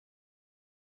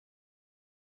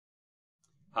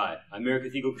Hi, I'm Eric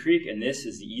with Eagle Creek, and this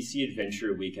is the EC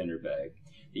Adventure Weekender Bag.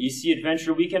 The EC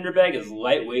Adventure Weekender Bag is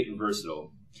lightweight and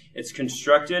versatile. It's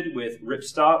constructed with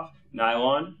ripstop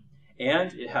nylon,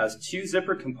 and it has 2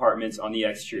 zipper compartments on the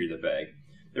exterior of the bag.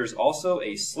 There's also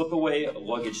a slip-away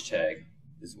luggage tag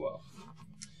as well.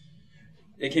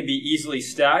 It can be easily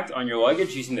stacked on your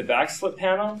luggage using the back slip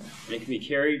panel, and it can be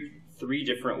carried 3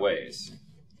 different ways.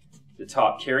 The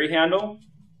top carry handle,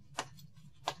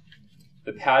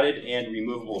 the padded and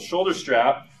removable shoulder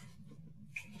strap,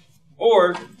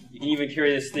 or you can even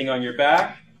carry this thing on your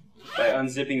back by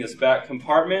unzipping this back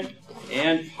compartment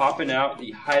and popping out the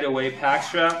hideaway pack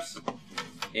straps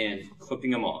and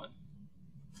clipping them on.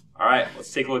 Alright,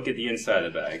 let's take a look at the inside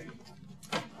of the bag.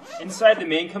 Inside the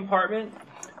main compartment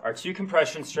are 2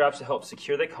 compression straps to help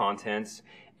secure the contents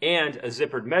and a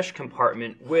zippered mesh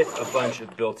compartment with a bunch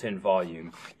of built-in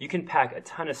volume. You can pack a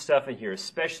ton of stuff in here,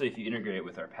 especially if you integrate it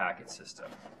with our packet system.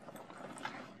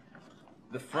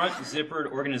 The front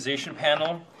zippered organization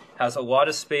panel has a lot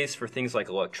of space for things like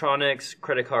electronics,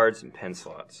 credit cards, and pen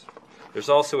slots. There's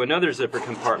also another zipper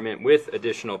compartment with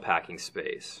additional packing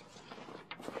space.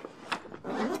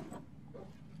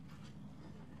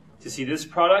 To see this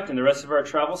product and the rest of our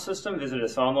travel system, visit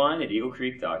us online at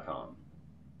eaglecreek.com.